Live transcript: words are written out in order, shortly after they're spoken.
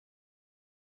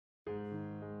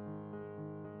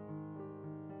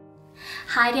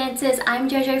Hi dancers, I'm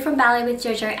Jojo from Ballet with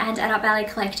Jojo and Adult Ballet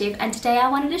Collective, and today I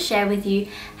wanted to share with you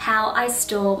how I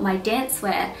store my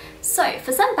dancewear. So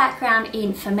for some background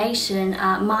information,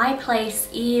 my place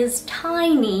is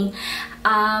tiny.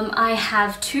 I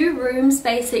have two rooms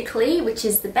basically, which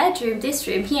is the bedroom, this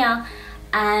room here,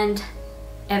 and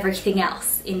everything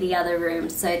else in the other room.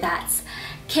 So that's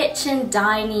kitchen,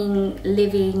 dining,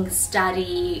 living,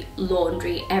 study,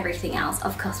 laundry, everything else.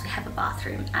 Of course we have a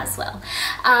bathroom as well.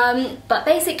 But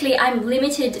basically I'm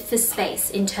limited for space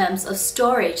in terms of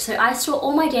storage. So I store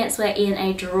all my dancewear in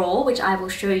a drawer, which I will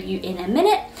show you in a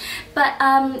minute. But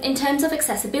in terms of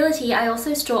accessibility, I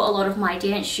also store a lot of my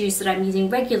dance shoes that I'm using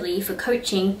regularly for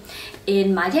coaching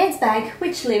in my dance bag,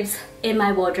 which lives in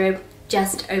my wardrobe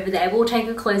just over there. We'll take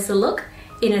a closer look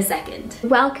in a second.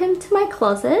 Welcome to my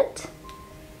closet.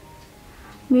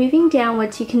 Moving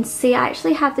downwards, you can see I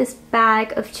actually have this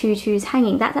bag of tutus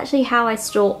hanging. That's actually how I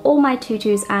store all my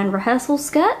tutus and rehearsal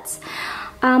skirts.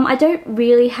 I don't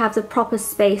really have the proper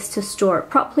space to store it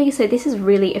properly, so this is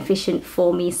really efficient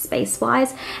for me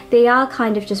space-wise. They are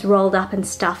kind of just rolled up and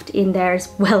stuffed in there as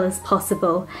well as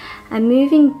possible. And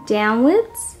moving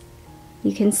downwards,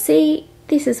 you can see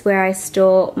this is where I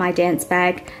store my dance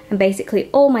bag and basically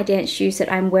all my dance shoes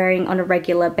that I'm wearing on a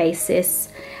regular basis.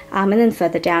 And then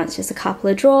further down it's just a couple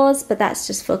of drawers, but that's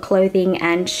just for clothing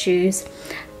and shoes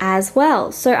as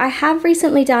well. So I have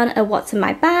recently done a what's in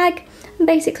my bag, and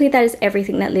basically that is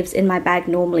everything that lives in my bag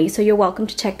normally, so you're welcome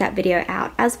to check that video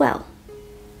out as well.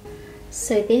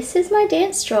 So this is my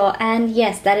dance drawer, and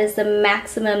yes, that is the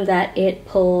maximum that it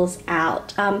pulls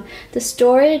out. The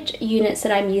storage units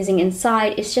that I'm using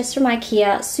inside is just from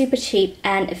IKEA, super cheap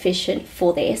and efficient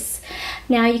for this.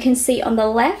 Now you can see on the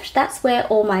left, that's where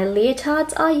all my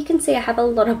leotards are. You can see I have a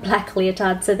lot of black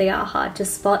leotards, so they are hard to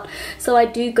spot. So I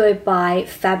do go by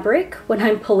fabric when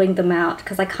I'm pulling them out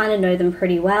because I kind of know them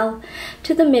pretty well.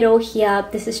 To the middle here,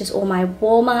 this is just all my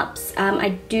warm-ups. I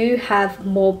do have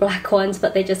more black ones,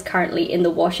 but they're just currently in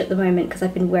the wash at the moment because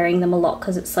I've been wearing them a lot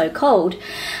because it's so cold.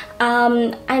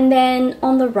 And then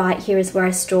on the right here is where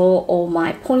I store all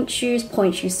my point shoe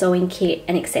sewing kit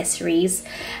and accessories.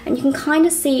 And you can kind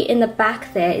of see in the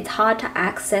back there, it's hard to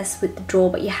access with the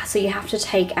drawer, but so you have to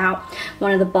take out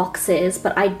one of the boxes.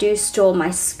 But I do store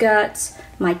my skirts,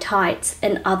 my tights,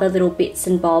 and other little bits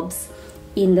and bobs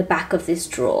in the back of this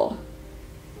drawer.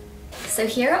 So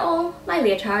here are all my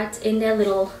leotards in their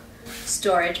little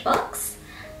storage box.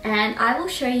 And I will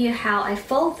show you how I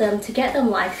fold them to get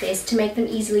them like this to make them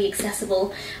easily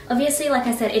accessible. Obviously, like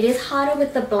I said, it is harder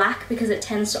with the black because it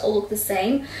tends to all look the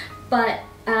same, but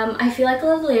I feel like a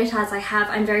lot of the leotards I have,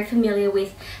 I'm very familiar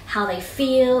with how they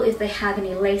feel, if they have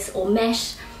any lace or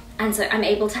mesh, and so I'm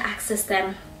able to access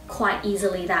them quite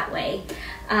easily that way.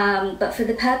 But for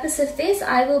the purpose of this,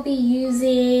 I will be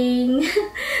using,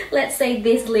 let's say,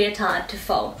 this leotard to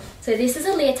fold. So this is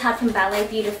a leotard from Ballet,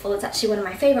 beautiful. It's actually one of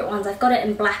my favorite ones. I've got it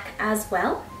in black as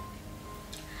well.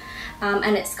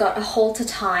 And it's got a halter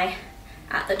tie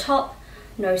at the top,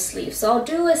 no sleeve. So I'll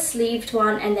do a sleeved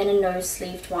one and then a no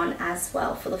sleeved one as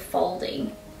well for the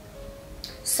folding.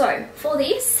 So for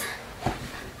this,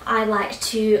 I like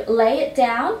to lay it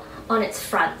down on its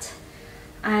front.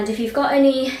 And if you've got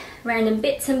any random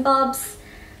bits and bobs,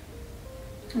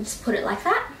 I'll just put it like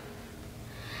that.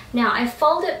 Now I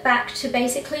fold it back to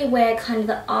basically where kind of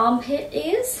the armpit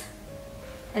is,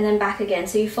 and then back again,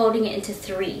 so you're folding it into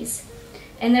threes.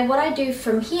 And then what I do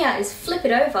from here is flip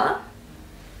it over,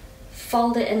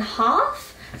 fold it in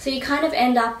half, so you kind of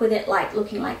end up with it like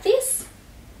looking like this,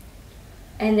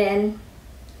 and then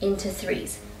into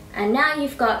threes. And now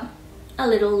you've got a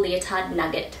little leotard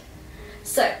nugget.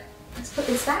 So let's put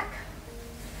this back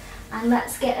and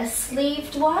let's get a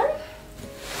sleeved one.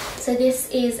 So this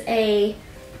is a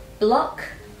block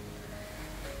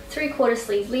 3/4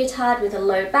 sleeve leotard with a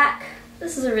low back.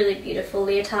 This is a really beautiful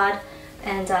leotard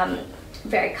and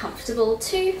very comfortable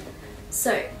too.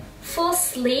 So for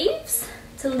sleeves,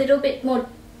 it's a little bit more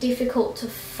difficult to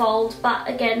fold, but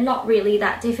again, not really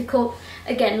that difficult.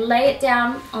 Again, lay it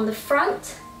down on the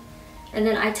front, and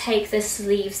then I take the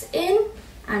sleeves in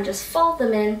and just fold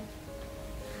them in.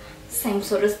 Same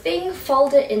sort of thing,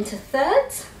 fold it into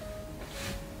thirds,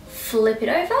 flip it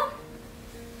over,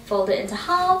 fold it into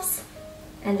halves,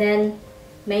 and then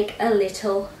make a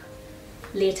little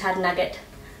leotard nugget.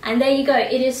 And there you go.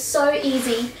 It is so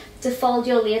easy to fold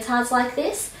your leotards like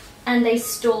this, and they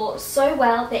store so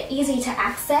well. They're easy to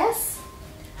access,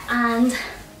 and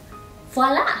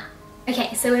voila.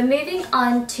 Okay, so we're moving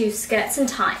on to skirts and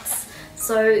tights.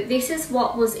 So this is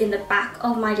what was in the back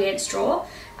of my dance drawer.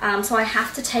 So I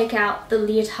have to take out the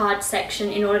leotard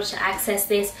section in order to access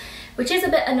this, which is a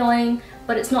bit annoying,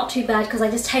 but it's not too bad because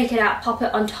I just take it out, pop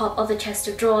it on top of the chest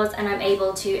of drawers, and I'm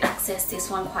able to access this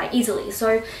one quite easily.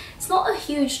 So it's not a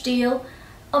huge deal.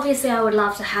 Obviously I would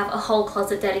love to have a whole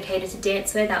closet dedicated to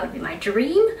dancewear, that would be my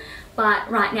dream,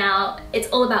 but right now it's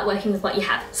all about working with what you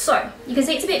have. So you can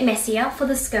see it's a bit messier for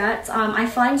the skirts. I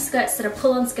find skirts that are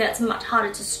pull-on skirts are much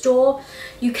harder to store.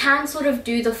 You can sort of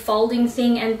do the folding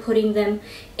thing and putting them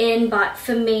in, but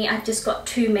for me I've just got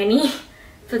too many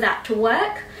for that to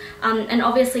work. And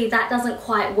obviously that doesn't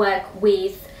quite work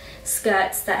with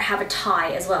skirts that have a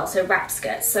tie as well, so wrapped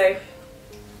skirts. So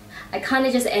I kind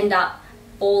of just end up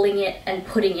balling it and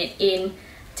putting it in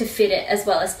to fit it as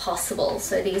well as possible.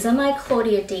 So these are my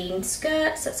Claudia Dean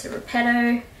skirts. That's a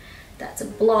Repetto, that's a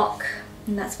block,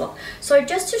 and that's block. So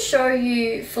just to show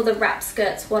you for the wrap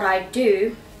skirts, what I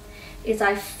do is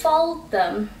I fold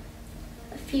them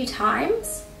a few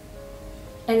times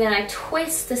and then I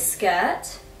twist the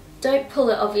skirt. Don't pull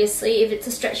it obviously. If it's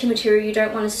a stretchy material you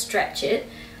don't want to stretch it.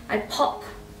 I pop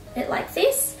it like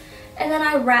this and then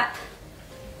I wrap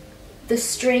the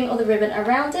string or the ribbon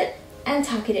around it and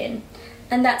tuck it in.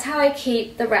 And that's how I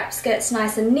keep the wrap skirts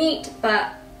nice and neat,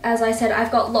 but as I said,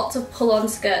 I've got lots of pull-on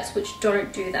skirts which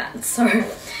don't do that. So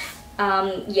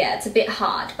yeah, it's a bit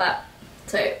hard, but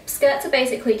so skirts are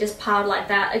basically just piled like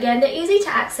that. Again, they're easy to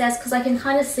access because I can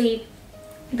kind of see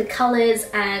the colors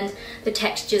and the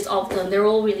textures of them. They're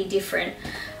all really different.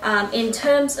 In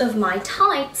terms of my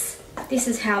tights, this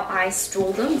is how I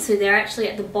store them. So they're actually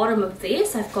at the bottom of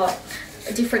this. I've got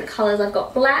different colors. I've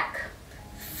got black,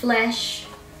 flesh,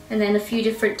 and then a few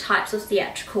different types of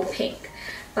theatrical pink.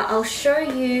 But I'll show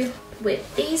you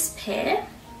with these pair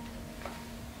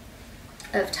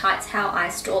of tights how I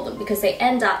store them, because they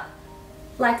end up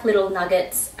like little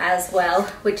nuggets as well,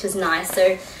 which is nice.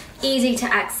 So easy to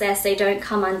access, they don't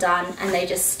come undone, and they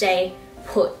just stay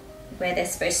put where they're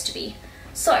supposed to be.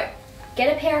 So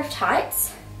get a pair of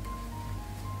tights.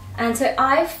 And so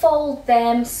I fold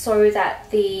them so that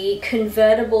the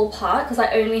convertible part, because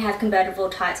I only have convertible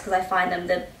tights because I find them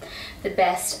the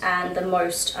best and the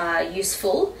most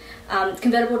useful.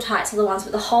 Convertible tights are the ones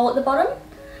with the hole at the bottom.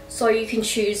 So you can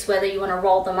choose whether you want to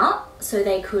roll them up. So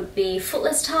they could be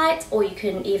footless tights, or you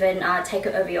can even take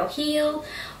it over your heel,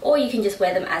 or you can just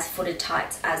wear them as footed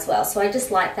tights as well. So I just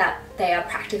like that they are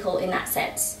practical in that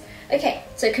sense. Okay,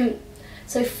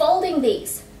 so folding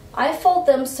these. I fold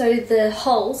them so the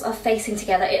holes are facing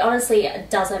together. It honestly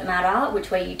doesn't matter which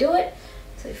way you do it.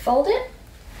 So fold it,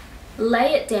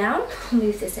 lay it down,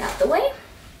 move this out the way,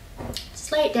 just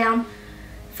lay it down,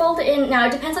 fold it in. Now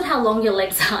it depends on how long your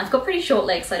legs are. I've got pretty short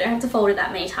legs, so I don't have to fold it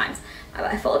that many times.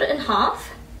 I fold it in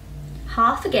half,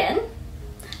 half again,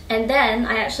 and then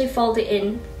I actually fold it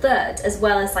in thirds as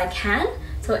well as I can.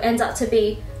 So it ends up to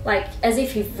be like as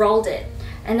if you've rolled it.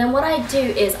 And then what I do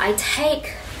is I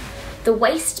take the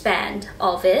waistband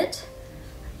of it,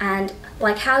 and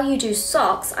like how you do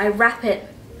socks, I wrap it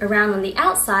around on the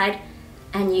outside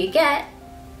and you get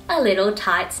a little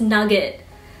tights nugget.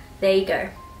 There you go.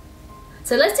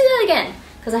 So let's do that again,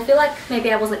 because I feel like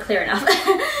maybe I wasn't clear enough.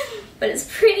 But it's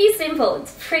pretty simple,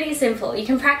 it's pretty simple. You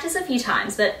can practice a few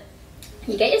times, but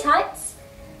you get your tights.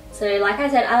 So like I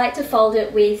said, I like to fold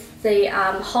it with the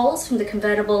holes from the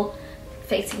convertible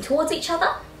facing towards each other.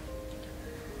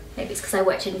 Maybe it's because I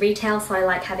worked in retail, so I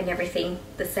like having everything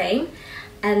the same.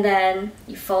 And then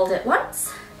you fold it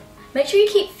once. Make sure you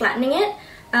keep flattening it,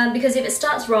 because if it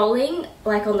starts rolling,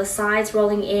 like on the sides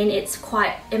rolling in, it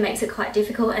makes it quite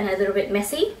difficult and a little bit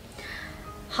messy.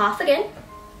 Half again,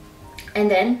 and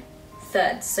then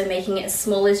thirds. So making it as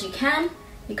small as you can.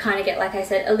 You kind of get, like I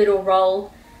said, a little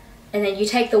roll, and then you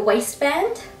take the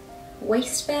waistband,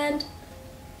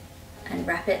 and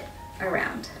wrap it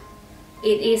around.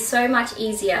 It is so much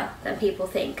easier than people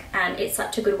think, and it's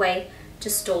such a good way to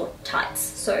store tights.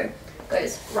 So it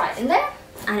goes right in there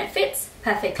and it fits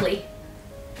perfectly.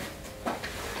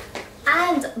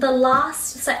 And the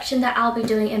last section that I'll be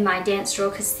doing in my dance drawer,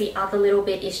 because the other little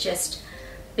bit is just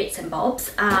bits and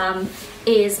bobs,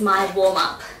 is my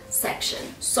warm-up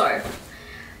section. So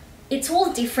it's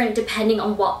all different depending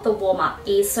on what the warm-up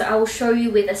is. So I will show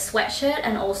you with a sweatshirt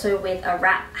and also with a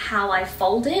wrap how I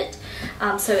fold it.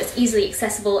 So it's easily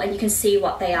accessible and you can see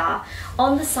what they are.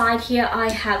 On the side here I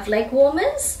have leg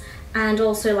warmers and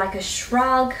also like a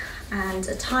shrug and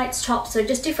a tights top. So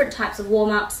just different types of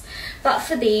warm-ups. But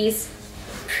for these,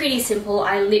 pretty simple.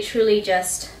 I literally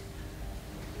just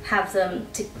have them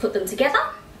to put them together,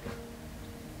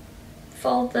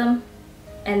 fold them,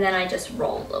 and then I just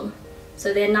roll them.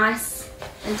 So they're nice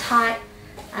and tight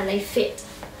and they fit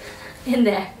in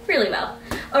there really well.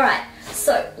 All right,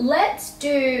 so let's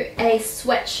do a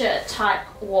sweatshirt type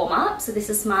warm up. So this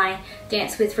is my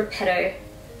Dance with Repetto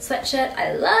sweatshirt.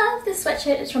 I love this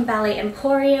sweatshirt. It's from Ballet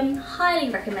Emporium. Highly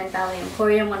recommend Ballet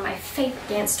Emporium, one of my favorite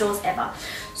dance stores ever.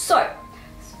 So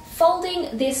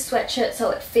folding this sweatshirt so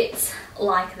it fits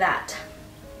like that.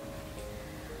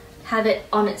 Have it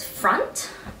on its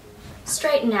front.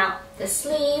 Straighten out the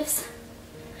sleeves.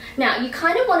 Now you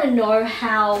kind of want to know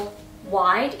how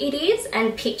wide it is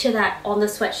and picture that on the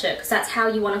sweatshirt, because that's how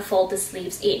you want to fold the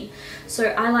sleeves in. So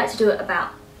I like to do it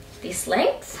about this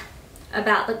length,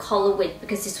 about the collar width,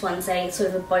 because this one's a sort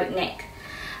of a boat neck.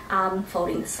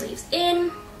 Folding the sleeves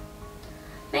in,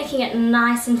 making it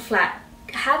nice and flat.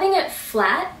 Having it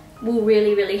flat will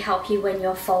really help you when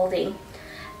you're folding.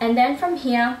 And then from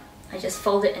here I just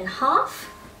fold it in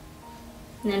half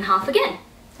and then half again,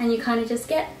 and you kind of just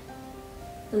get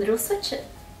a little sweatshirt.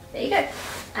 There you go.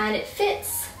 And it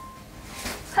fits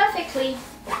perfectly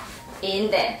in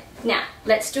there. Now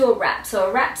let's do a wrap. So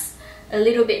a wrap's a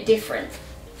little bit different.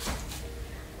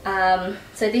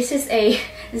 So this is a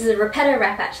Repetto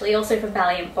wrap, actually, also from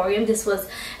Ballet Emporium. This was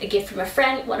a gift from a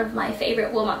friend, one of my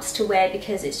favorite warm-ups to wear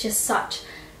because it's just such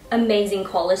amazing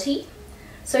quality.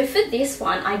 So for this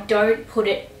one, I don't put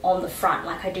it on the front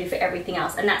like I do for everything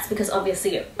else, and that's because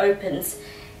obviously it opens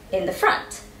in the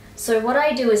front. So what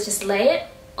I do is just lay it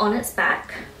on its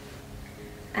back,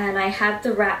 and I have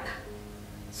the wrap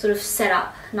sort of set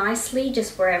up nicely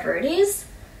just wherever it is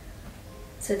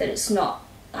so that it's not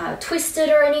twisted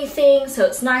or anything, so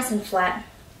it's nice and flat.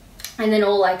 And then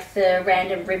all like the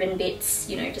random ribbon bits,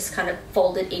 you know, just kind of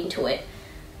folded into it.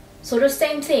 Sort of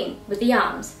same thing with the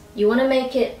arms. You want to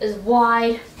make it as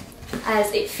wide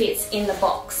as it fits in the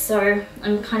box. So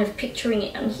I'm kind of picturing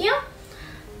it on here,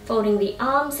 folding the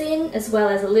arms in as well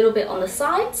as a little bit on the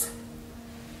sides,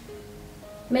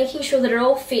 making sure that it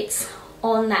all fits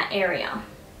on that area.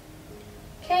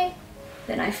 Okay,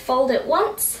 then I fold it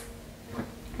once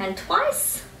and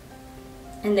twice,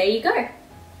 and there you go.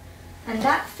 And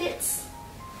that fits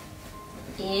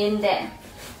in there.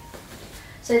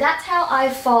 So that's how I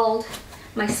fold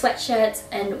my sweatshirts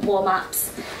and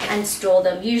warm-ups and store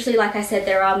them. Usually, like I said,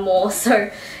 there are more, so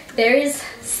there is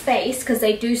space because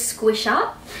they do squish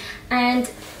up. And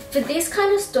for this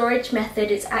kind of storage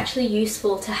method, it's actually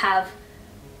useful to have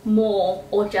more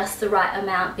or just the right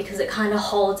amount because it kind of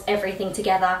holds everything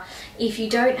together. If you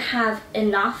don't have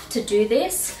enough to do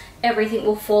this, everything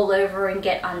will fall over and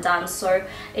get undone. So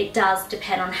it does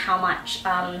depend on how much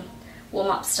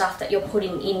warm-up stuff that you're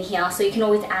putting in here. So you can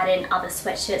always add in other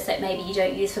sweatshirts that maybe you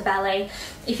don't use for ballet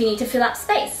if you need to fill up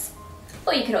space.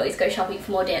 Or you can always go shopping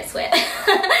for more dancewear.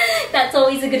 That's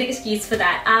always a good excuse for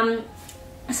that.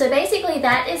 So basically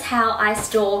that is how I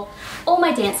store all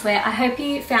my dancewear. I hope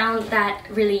you found that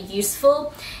really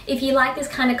useful. If you like this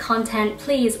kind of content,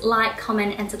 please like,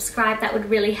 comment and subscribe. That would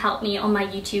really help me on my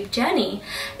YouTube journey.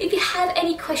 If you have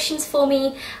any questions for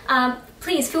me,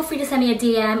 please feel free to send me a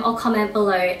DM or comment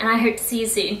below, and I hope to see you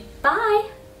soon. Bye!